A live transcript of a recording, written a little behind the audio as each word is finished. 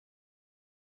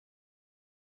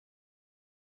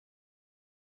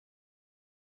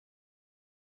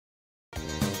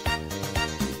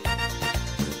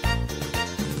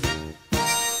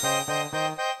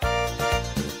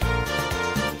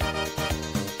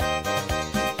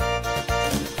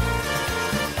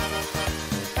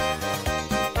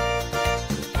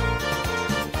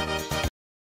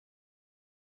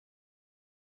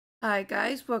Hi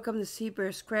guys, welcome to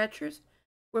Seabear Scratchers.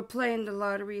 We're playing the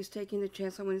lottery is taking the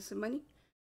chance on winning some money.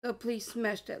 So please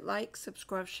smash that like,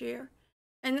 subscribe, share,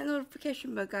 and that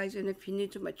notification bell, guys. And if you're new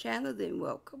to my channel, then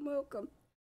welcome.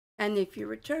 And if you're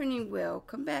returning,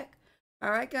 welcome back.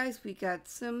 Alright guys, we got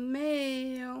some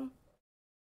mail.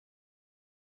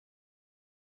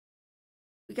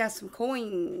 We got some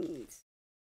coins.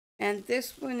 And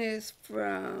this one is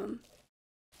from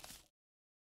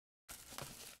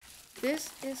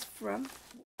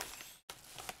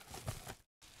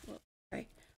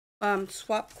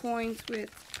swap coins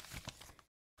with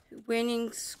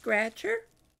winning scratcher.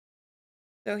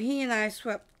 So he and I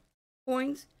swapped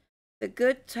coins, the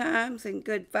good times and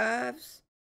good vibes.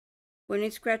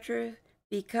 Winning scratcher,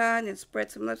 be kind and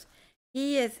spread some love.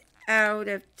 He is out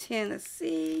of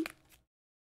Tennessee.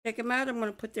 Check him out. I'm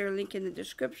going to put their link in the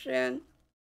description.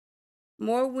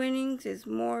 More winnings is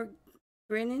more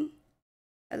grinning.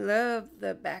 I love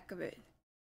the back of it.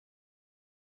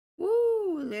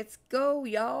 Woo, let's go,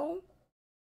 y'all.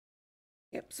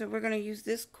 Yep, so we're going to use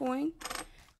this coin.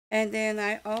 And then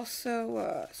I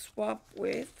also swap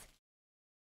with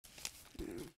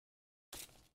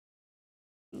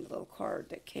a little card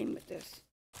that came with this.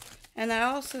 And I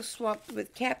also swapped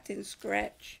with Captain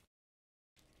Scratch.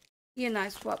 He and I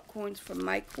swapped coins from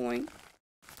my coin.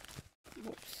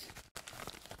 Whoops.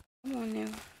 Come on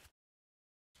now.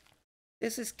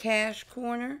 This is Cash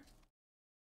Corner.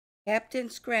 Captain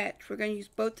Scratch. We're going to use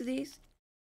both of these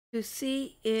to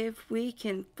see if we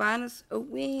can find us a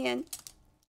win.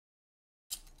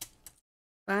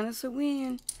 Find us a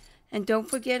win. And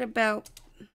don't forget about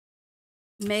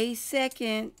May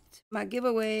 2nd, my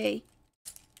giveaway.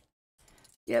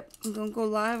 Yep, I'm going to go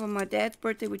live on my dad's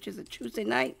birthday, which is a Tuesday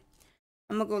night.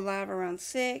 I'm going to go live around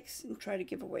 6 and try to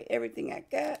give away everything I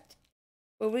got.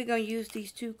 But we're going to use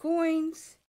these two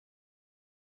coins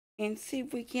and see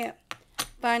if we can't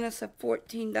find us a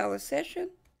 $14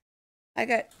 session. I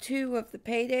got 2 of the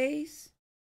paydays.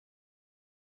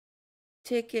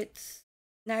 Tickets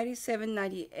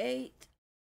 $97.98.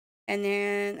 And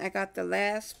then I got the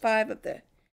last 5 of the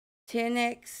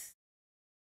 10X.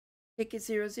 Ticket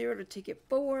 00 to ticket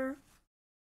 4.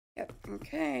 Yep,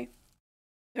 okay.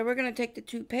 So we're going to take the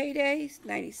 2 paydays,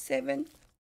 97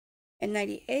 and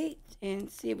 98, and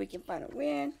see if we can find a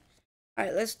win. All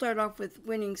right, let's start off with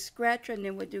winning scratcher, and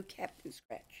then we'll do Captain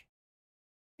Scratch.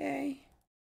 Okay.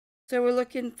 So we're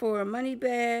looking for a money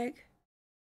bag,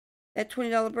 that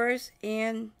 $20 burst,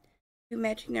 and 2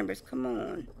 matching numbers. Come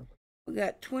on. We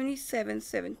got 27,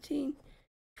 17,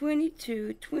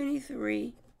 22,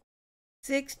 23,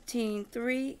 16,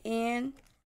 3, and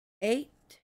 8.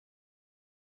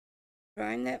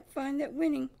 Trying that, find that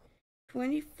winning.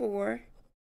 24,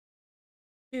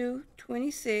 2,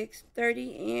 26,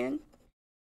 30, and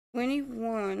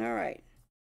 21. All right.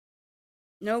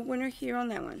 No winner here on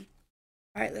that one.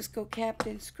 All right, let's go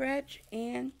Captain Scratch,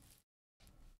 and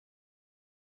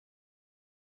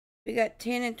we got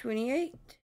 10 and 28.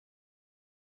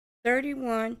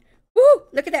 31. Woo!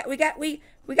 Look at that. We got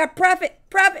profit.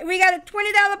 We got a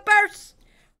 $20 burst.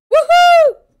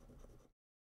 Woohoo!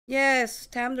 Yes,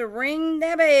 time to ring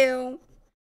the bell.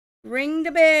 Ring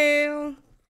the bell.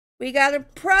 We got a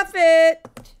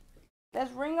profit.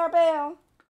 Let's ring our bell.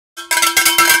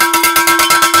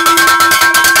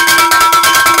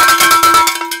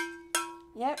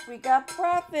 Yep, we got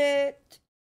profit.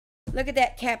 Look at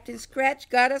that. Captain Scratch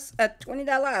got us a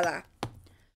 $20.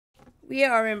 We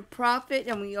are in profit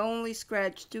and we only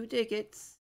scratched 2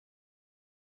 tickets.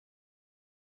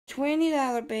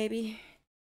 $20, baby.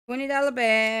 $20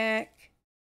 back.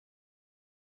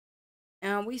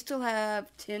 And we still have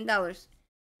 $10.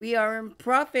 We are in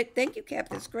profit. Thank you,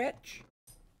 Captain Scratch.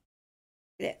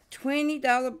 That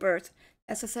 $20 burst.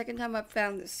 That's the second time I've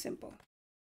found this simple.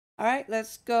 All right,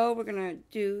 let's go. We're going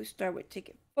to start with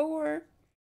ticket 4.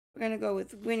 We're going to go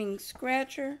with winning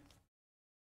scratcher.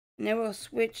 And then we'll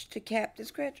switch to Captain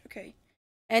Scratch. Okay.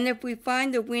 And if we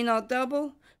find the win all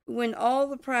double, we win all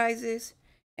the prizes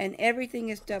and everything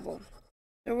is double.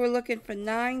 So we're looking for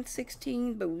 9,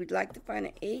 16, but we'd like to find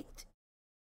an 8,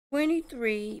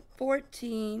 23,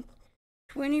 14,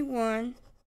 21,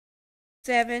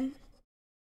 7,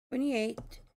 28,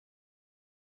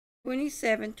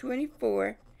 27,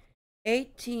 24,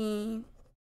 18,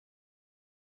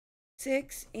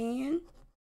 6, and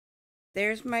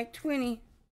there's my 20.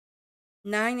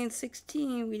 9 and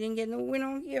 16. We didn't get no win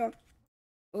on here.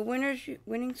 But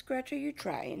winning scratcher, you're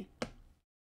trying. All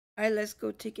right, let's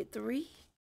go ticket 3.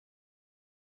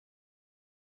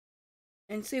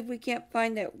 And see if we can't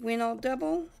find that win all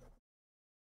double.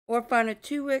 Or find a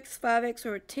 2X, 5X,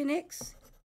 or a 10X.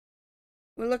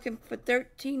 We're looking for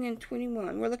 13 and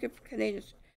 21. We're looking for Canadian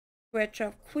scratch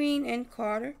off Queen and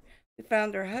Carter. We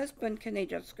found her husband,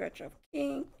 Canadian scratch off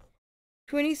King.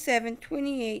 27,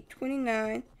 28,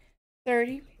 29,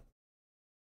 30.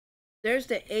 There's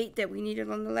the 8 that we needed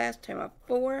on the last time.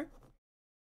 4,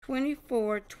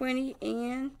 24, 20,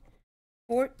 and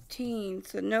 14.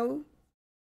 So no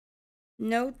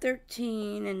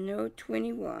 13 and no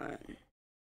 21.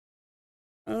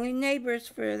 Only neighbors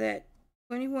for that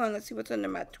 21. Let's see what's under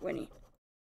my 20.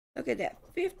 Look at that.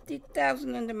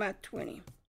 50,000 under my 20.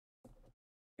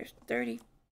 There's 30.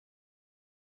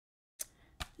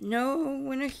 No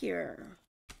winner here.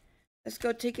 Let's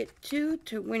go ticket 2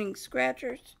 to winning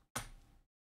scratchers.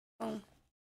 Oh.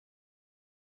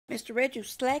 Mr. Red, you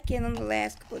slacking on the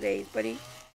last couple of days, buddy.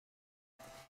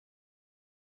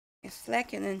 You're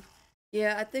slacking. And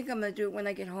yeah, I think I'm going to do it when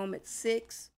I get home at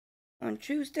 6 on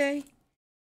Tuesday.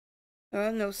 Oh,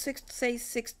 no, 6, say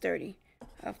 6:30.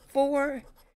 4,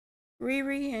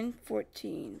 Riri, and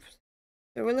 14.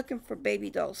 So we're looking for baby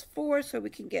dolls 4 so we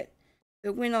can get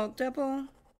the win all double.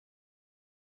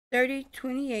 30,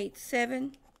 28,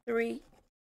 7, 3.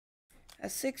 A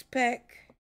 6-pack.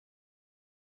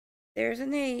 There's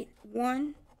an 8,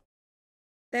 1,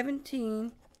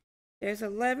 17. There's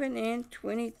 11 and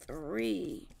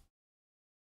 23.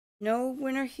 No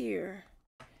winner here.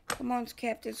 Come on,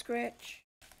 Captain Scratch.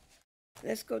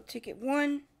 Let's go ticket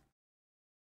 1.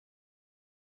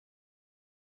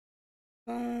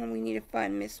 We need to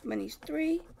find Miss Money's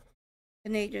 3.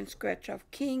 Canadian scratch off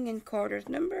King and Carter's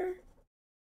number.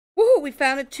 Woohoo! We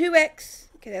found a 2X.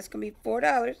 Okay, that's going to be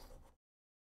 $4.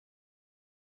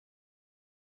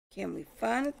 Can we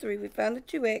find a 3? We found a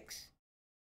 2X.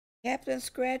 Captain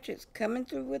Scratch is coming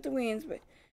through with the wins, but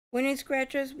winning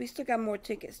scratchers, we still got more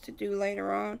tickets to do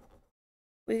later on.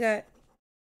 We got,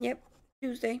 yep,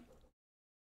 Tuesday.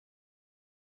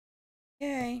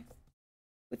 Okay.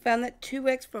 We found that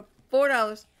 2X for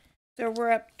 $4. So we're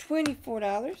up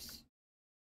 $24.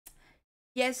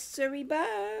 Yes, sirree,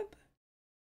 Bob.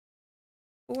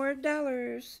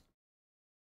 $4.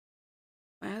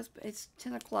 My husband, it's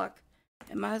 10 o'clock,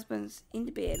 and my husband's in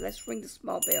the bed. Let's ring the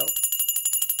small bell.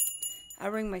 I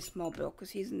ring my small bell because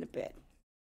he's in the bed.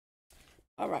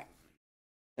 All right.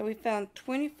 So we found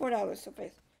 $24 so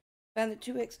far. Found the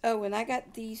 2X. Oh, and I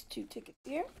got these 2 tickets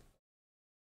here.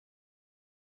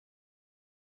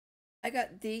 I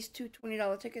got these 2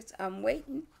 $20 tickets. I'm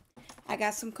waiting. I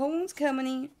got some coins coming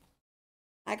in.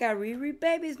 I got Riri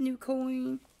Baby's new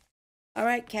coin. All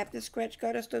right, Captain Scratch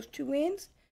got us those 2 wins.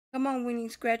 Come on, winning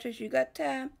scratchers, you got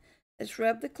time. Let's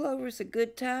rub the clovers of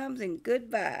good times and good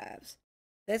vibes.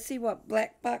 Let's see what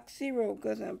Black Box Zero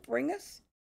goes to bring us.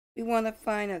 We want to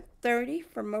find a 30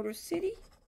 for Motor City.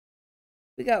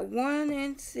 We got 1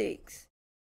 and 6,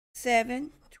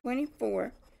 7,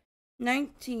 24,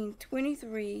 19,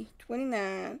 23,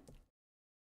 29,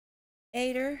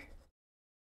 8er,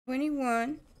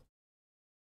 21,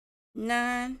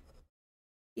 9,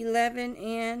 11,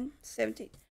 and 17.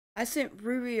 I sent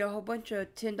Riri a whole bunch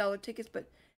of $10 tickets, but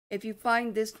if you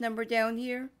find this number down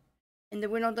here in the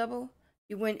win on double,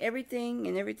 you win everything,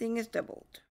 and everything is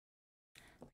doubled.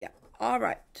 Yeah, all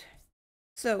right.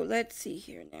 So let's see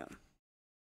here now.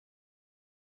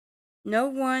 No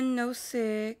 1, no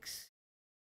 6,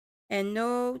 and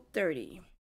no 30.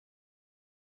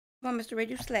 Come on, Mr. Red,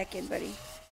 you're slacking, buddy.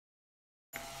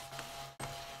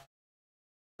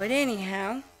 But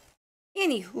anywho.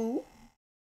 All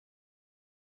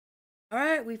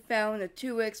right, we found a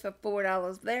 2X for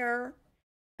 $4 there.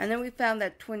 And then we found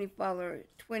that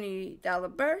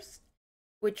 $20 burst,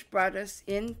 which brought us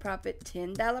in profit,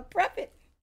 $10 profit.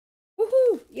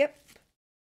 Woohoo! Yep.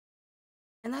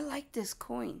 And I like this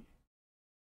coin.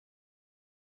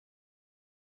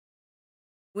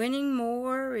 Winning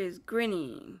more is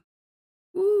grinning.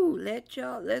 Ooh,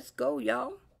 let's go,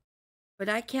 y'all. But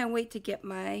I can't wait to get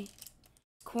my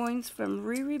coins from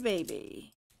Riri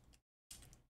Baby.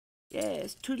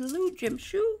 Yes, toodaloo, Jim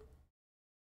Shoe.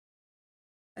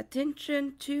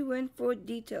 Attention to and for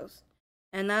details.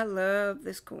 And I love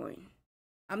this coin.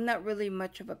 I'm not really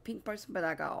much of a pink person, but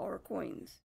I got all her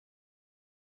coins.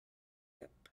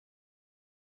 Yep.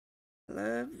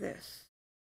 Love this.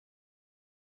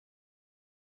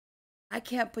 I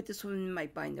can't put this one in my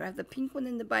binder. I have the pink one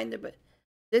in the binder, but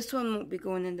this one won't be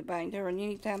going in the binder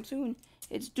anytime soon.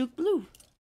 It's Duke Blue.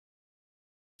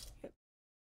 Yep.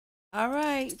 All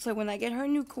right, so when I get her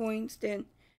new coins, then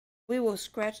we will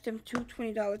scratch them 2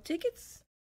 $20 tickets.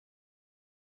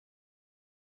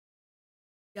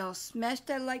 Y'all smash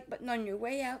that like button on your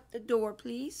way out the door,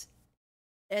 please.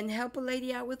 And help a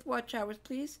lady out with watch hours,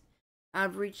 please.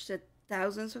 I've reached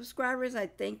 1,000 subscribers. I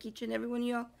thank each and every one of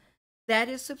y'all That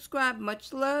is subscribe.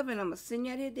 Much love, and I'm going to send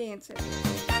you out here dancing.